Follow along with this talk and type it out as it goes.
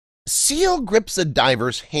Seal grips a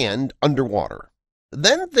diver's hand underwater.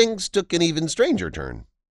 Then things took an even stranger turn.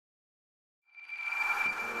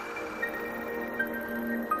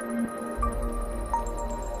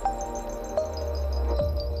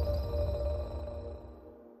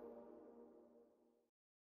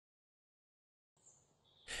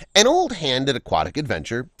 An old hand at aquatic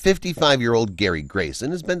adventure, 55-year-old Gary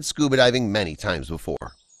Grayson has been scuba diving many times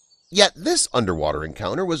before. Yet this underwater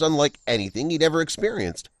encounter was unlike anything he'd ever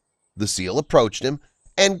experienced. The seal approached him,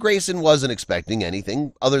 and Grayson wasn't expecting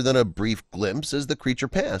anything other than a brief glimpse as the creature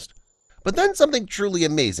passed. But then something truly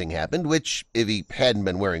amazing happened, which, if he hadn't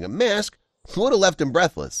been wearing a mask, would have left him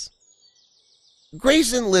breathless.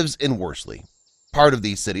 Grayson lives in Worsley, part of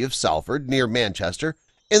the city of Salford near Manchester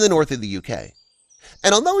in the north of the UK.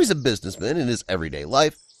 And although he's a businessman in his everyday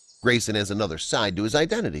life, Grayson has another side to his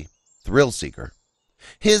identity – thrill seeker.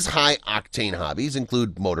 His high-octane hobbies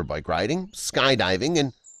include motorbike riding, skydiving,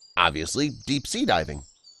 and obviously deep-sea diving.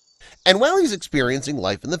 And while he's experiencing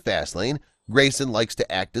life in the fast lane, Grayson likes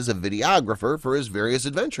to act as a videographer for his various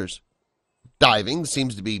adventures. Diving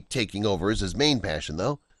seems to be taking over as his main passion,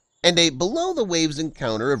 though, and a below-the-waves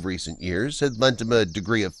encounter of recent years had lent him a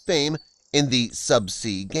degree of fame in the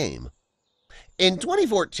subsea game. In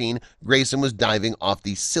 2014, Grayson was diving off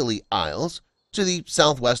the Scilly Isles to the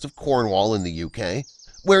southwest of Cornwall in the UK,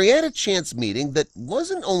 where he had a chance meeting that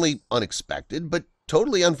wasn't only unexpected but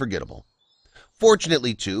totally unforgettable.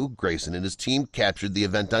 Fortunately, too, Grayson and his team captured the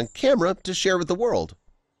event on camera to share with the world.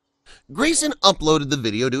 Grayson uploaded the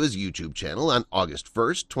video to his YouTube channel on August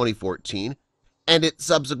 1st, 2014, and it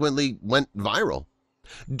subsequently went viral.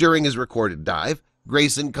 During his recorded dive,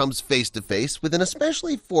 Grayson comes face-to-face with an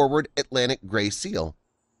especially forward Atlantic gray seal.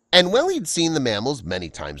 And while he'd seen the mammals many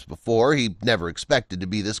times before, he never expected to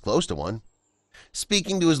be this close to one.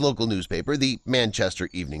 Speaking to his local newspaper, the Manchester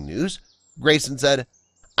Evening News, Grayson said,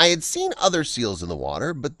 "I had seen other seals in the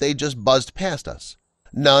water, but they just buzzed past us.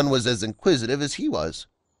 None was as inquisitive as he was.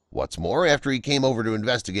 What's more, after he came over to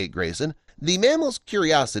investigate Grayson, the mammal's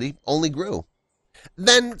curiosity only grew."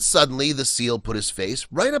 Then suddenly the seal put his face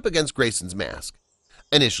right up against Grayson's mask.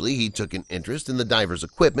 Initially, he took an interest in the diver's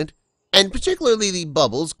equipment, and particularly the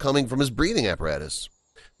bubbles coming from his breathing apparatus.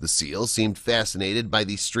 The seal seemed fascinated by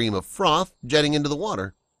the stream of froth jetting into the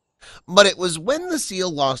water. But it was when the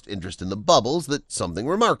seal lost interest in the bubbles that something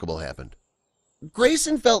remarkable happened.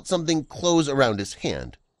 Grayson felt something close around his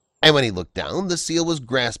hand, and when he looked down, the seal was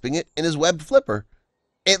grasping it in his webbed flipper.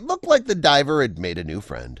 It looked like the diver had made a new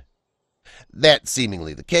friend. That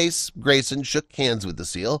seemingly the case, Grayson shook hands with the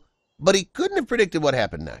seal, but he couldn't have predicted what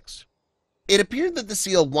happened next. It appeared that the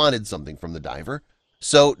seal wanted something from the diver,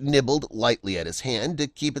 so nibbled lightly at his hand to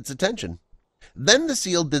keep its attention. Then the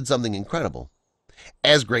seal did something incredible.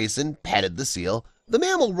 As Grayson patted the seal, the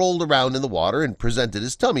mammal rolled around in the water and presented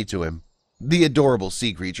his tummy to him. The adorable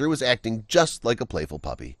sea creature was acting just like a playful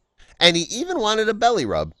puppy, and he even wanted a belly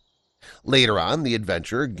rub. Later on, the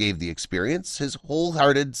adventurer gave the experience his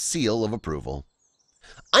wholehearted seal of approval.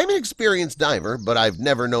 "I'm an experienced diver, but I've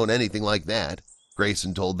never known anything like that,"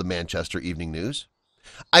 Grayson told the Manchester Evening News.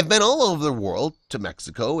 "I've been all over the world, to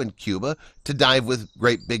Mexico and Cuba, to dive with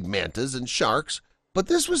great big mantas and sharks, but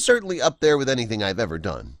this was certainly up there with anything I've ever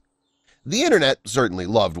done." The internet certainly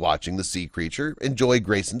loved watching the sea creature enjoy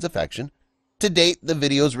Grayson's affection. To date, the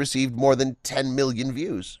videos received more than 10 million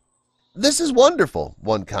views. "This is wonderful,"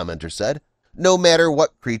 one commenter said. "No matter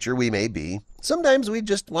what creature we may be, sometimes we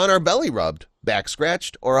just want our belly rubbed, back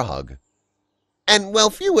scratched, or a hug." And while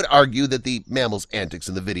few would argue that the mammal's antics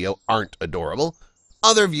in the video aren't adorable,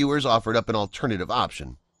 other viewers offered up an alternative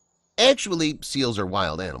option. Actually, seals are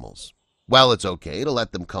wild animals. While it's okay to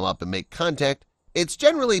let them come up and make contact, it's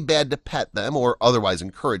generally bad to pet them or otherwise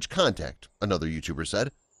encourage contact, another YouTuber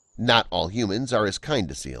said. Not all humans are as kind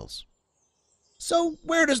to seals. So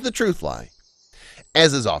where does the truth lie?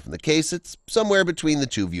 As is often the case, it's somewhere between the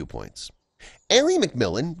two viewpoints. Aileen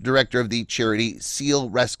McMillan, director of the charity Seal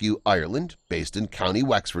Rescue Ireland, based in County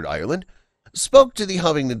Wexford, Ireland, spoke to the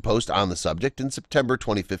Huffington Post on the subject in September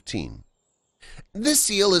 2015. "This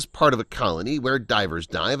seal is part of a colony where divers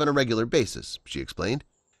dive on a regular basis," she explained,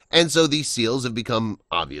 "and so these seals have become,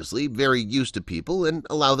 obviously, very used to people and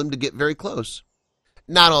allow them to get very close.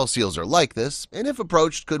 Not all seals are like this, and if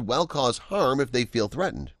approached could well cause harm if they feel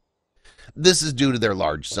threatened. This is due to their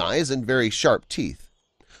large size and very sharp teeth.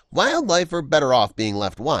 Wildlife are better off being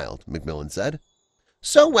left wild," McMillan said.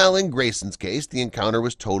 So while in Grayson's case the encounter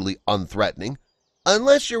was totally unthreatening,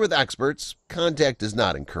 unless you're with experts, contact is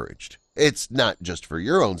not encouraged. It's not just for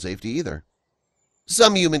your own safety either.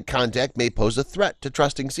 Some human contact may pose a threat to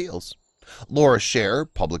trusting seals. Laura Scher,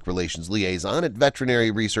 public relations liaison at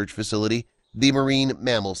veterinary research facility The Marine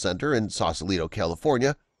Mammal Center in Sausalito,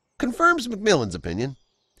 California, confirms Macmillan's opinion.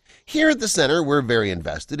 "Here at the center, we're very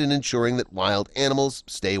invested in ensuring that wild animals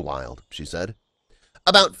stay wild," she said.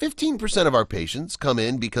 "About 15% of our patients come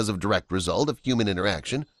in because of direct result of human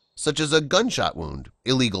interaction, such as a gunshot wound,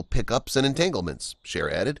 illegal pickups, and entanglements,"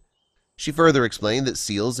 Cher added. She further explained that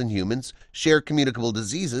seals and humans share communicable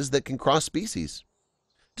diseases that can cross species.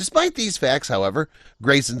 Despite these facts, however,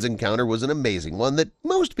 Grayson's encounter was an amazing one that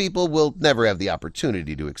most people will never have the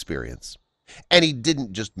opportunity to experience. And he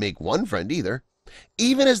didn't just make one friend either.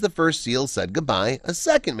 Even as the first seal said goodbye, a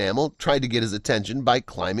second mammal tried to get his attention by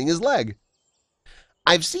climbing his leg.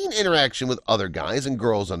 "I've seen interaction with other guys and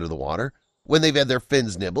girls under the water when they've had their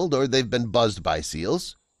fins nibbled or they've been buzzed by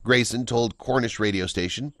seals," Grayson told Cornish radio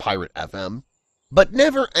station Pirate FM. "But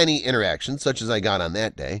never any interaction such as I got on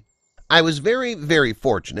that day. I was very, very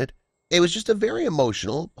fortunate. It was just a very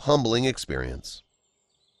emotional, humbling experience."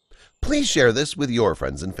 Please share this with your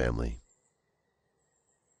friends and family.